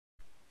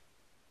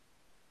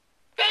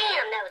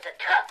a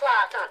tough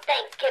loss on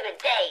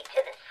Thanksgiving Day to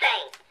the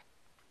Saints.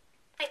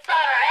 We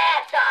fought our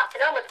ass off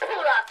and almost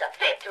pulled off the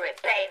victory,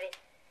 baby.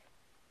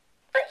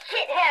 But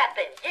shit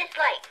happens, just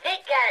like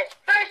Vic got his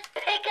first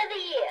pick of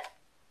the year.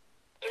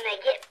 And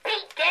they get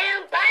beat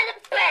down by the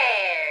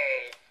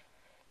Bears.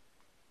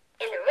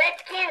 And the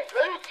Redskins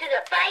lose to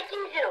the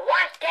Vikings in a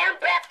wash-down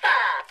Brett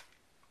Favre.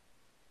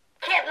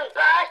 Kevin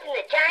Boss and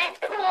the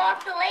Giants pull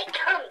off the late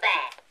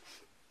comeback.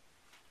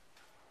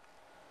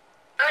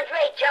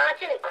 Andre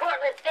Johnson and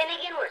Cortland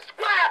Finnegan were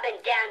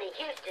squabbing down in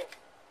Houston.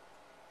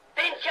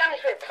 Ben Young's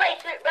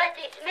replacement,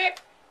 Rusty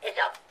Smith, is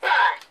a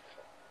bust.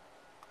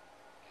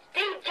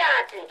 Steve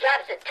Johnson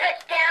drops a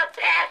touchdown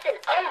pass in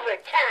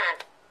overtime.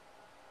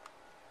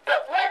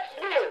 But what's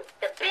new?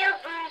 The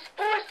Bills lose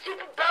 4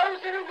 Super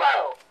Bowls in a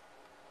row.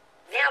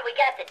 Now we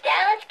got the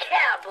Dallas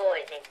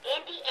Cowboys in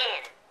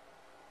Indiana.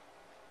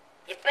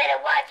 You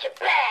better watch your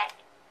back.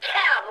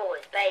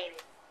 Cowboys,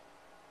 baby.